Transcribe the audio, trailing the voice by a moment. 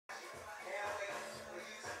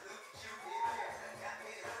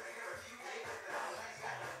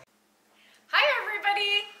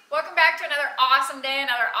awesome day,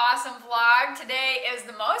 another awesome vlog. Today is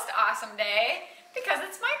the most awesome day because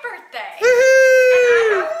it's my birthday. And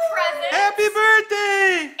I have presents. Happy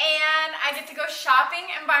birthday! And I get to go shopping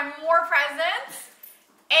and buy more presents.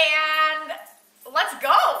 And let's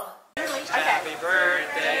go. Okay. Happy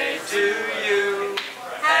birthday to you.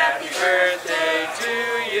 Happy birthday to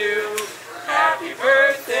you. Happy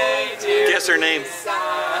birthday, dear. Guess her name.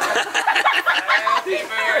 Happy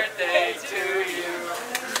birthday to you.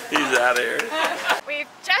 He's out of here. We've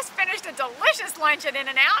just finished a delicious lunch at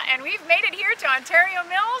In-N-Out and we've made it here to Ontario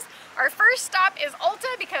Mills. Our first stop is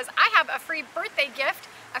Ulta because I have a free birthday gift,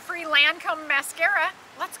 a free Lancome mascara.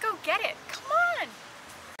 Let's go get it. Come on.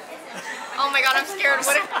 Oh my God, I'm scared.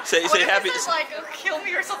 What if, Say happy. This is like, kill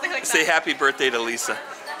me or something like that. Say happy birthday to Lisa.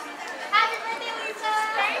 Happy birthday, Lisa.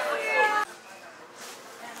 Thank you.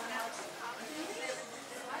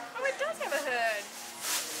 Oh, it does have a hood.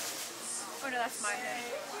 Oh no, that's my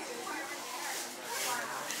hood.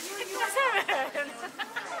 It does have a hood.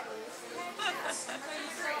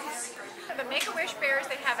 The Make-A-Wish bears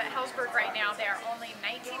they have at Hellsberg right now, they are only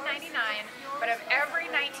 $19.99, but of every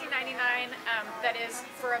 $19.99 that is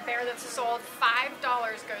for a bear that's sold, $5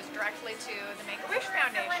 goes directly to the Make-A-Wish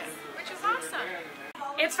Foundation, which is awesome.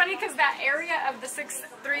 It's funny because that area of the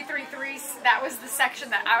 6333s, that was the section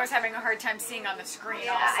that I was having a hard time seeing on the screen.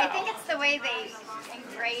 Yeah, also. I think it's the way they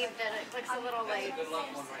engraved it. It looks a little like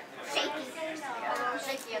shaky. A little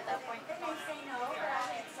shaky at that point.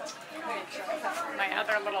 My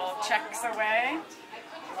other little checks away.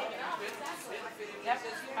 Yep.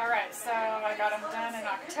 Alright, so I got them done in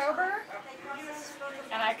October.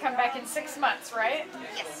 And I come back in 6 months, right?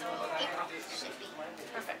 Yes, so April should be.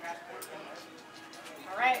 Perfect.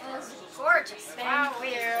 Alright. Gorgeous. Thank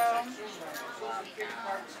you.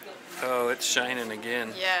 Oh, it's shining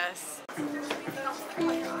again. Yes. I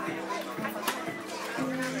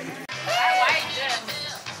like this.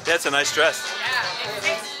 That's a nice dress. Yeah, it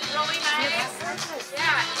fits really nice.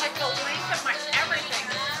 Yeah, it's like the length of my everything.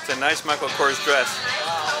 It's a nice Michael Kors dress.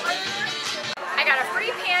 I got a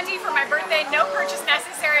free panty for my birthday, no purchase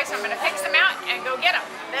necessary, so I'm going to pick some out and go get them.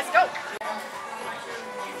 Let's go.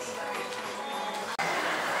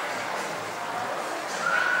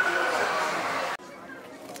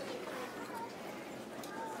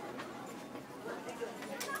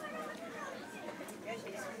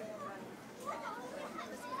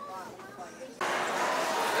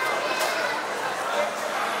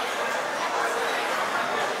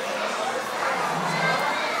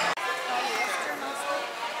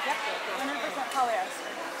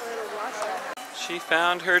 She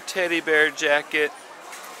found her teddy bear jacket.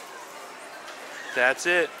 That's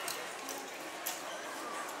it.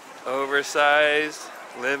 Oversized,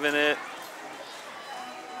 living it.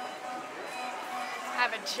 I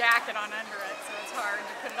have a jacket on under it, so it's hard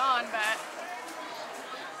to put it on, but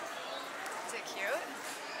is it cute?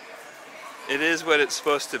 It is what it's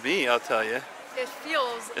supposed to be, I'll tell you. It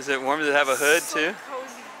feels Is it warm? Does it have a hood so too?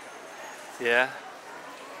 cozy. Yeah.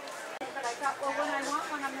 But I thought, well, when I want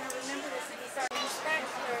one, I'm going to remember this and start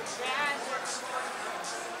Inspector Gadget.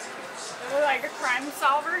 It look like a crime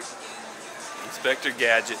solver. Inspector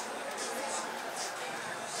Gadget.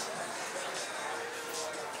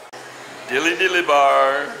 Dilly dilly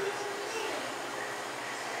bar.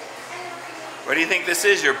 What do you think this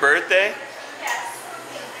is? Your birthday?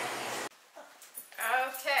 Yes.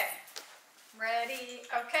 Okay. Ready?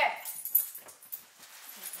 Okay.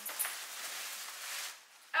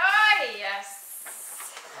 Oh, yes.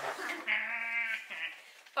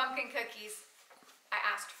 Pumpkin cookies. I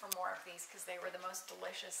asked for more of these because they were the most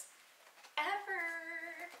delicious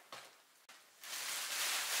ever.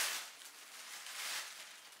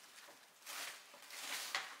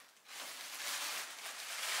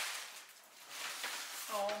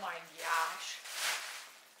 Oh my gosh.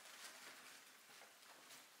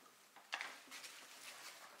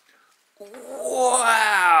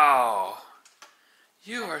 Wow!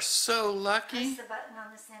 You are so lucky. Press the button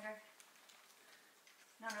on the center.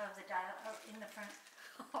 No, the dial. Oh, in the front.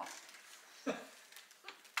 Oh.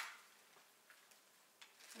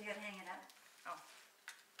 You gotta hang it up. Oh.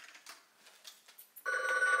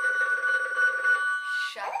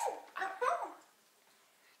 Shut up.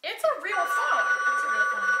 It's a real phone. It's a real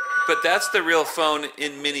phone. But that's the real phone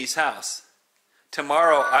in Minnie's house.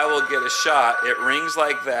 Tomorrow I will get a shot. It rings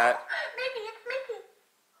like that. Maybe it's Mickey.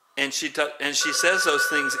 And she says those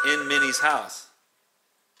things in Minnie's house.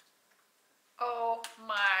 Oh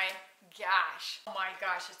my gosh. Oh my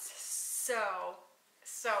gosh, it's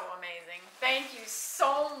so amazing. Thank you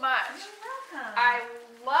so much. You're welcome. I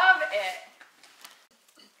love it.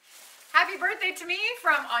 Happy birthday to me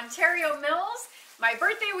from Ontario Mills. My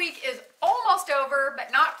birthday week is almost over,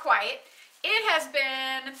 but not quite. It has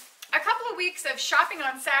been a couple of weeks of shopping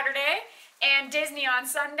on Saturday and Disney on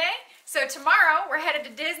Sunday. So tomorrow we're headed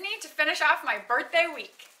to Disney to finish off my birthday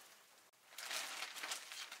week.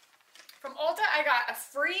 From Ulta, I got a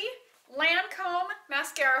free Lancome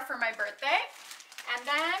mascara for my birthday. And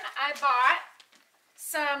then I bought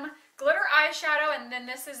some glitter eyeshadow, and then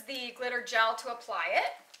this is the glitter gel to apply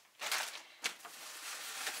it.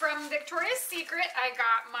 From Victoria's Secret, I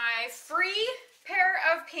got my free pair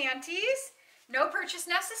of panties. No purchase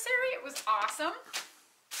necessary. It was awesome.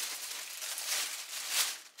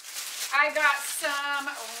 I got some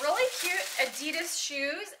really cute Adidas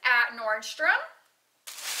shoes at Nordstrom.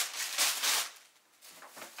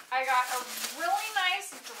 I got a really nice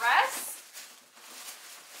dress.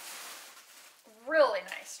 Really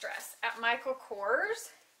nice dress at Michael Kors.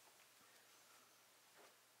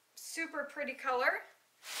 Super pretty color.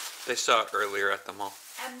 They saw it earlier at the mall.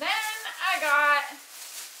 And then I got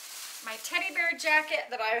my teddy bear jacket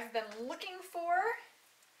that I've been looking for.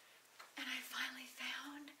 And I finally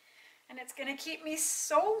found. And it's going to keep me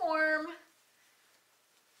so warm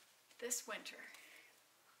this winter.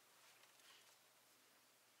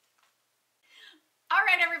 All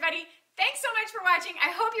right, everybody. Thanks so much for watching.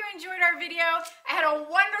 I hope you enjoyed our video. I had a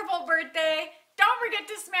wonderful birthday. Don't forget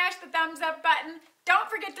to smash the thumbs up button. Don't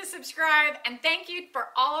forget to subscribe. And thank you for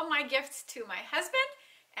all of my gifts to my husband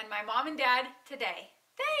and my mom and dad today.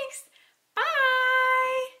 Thanks. Bye.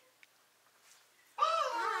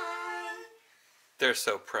 Bye. They're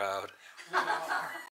so proud.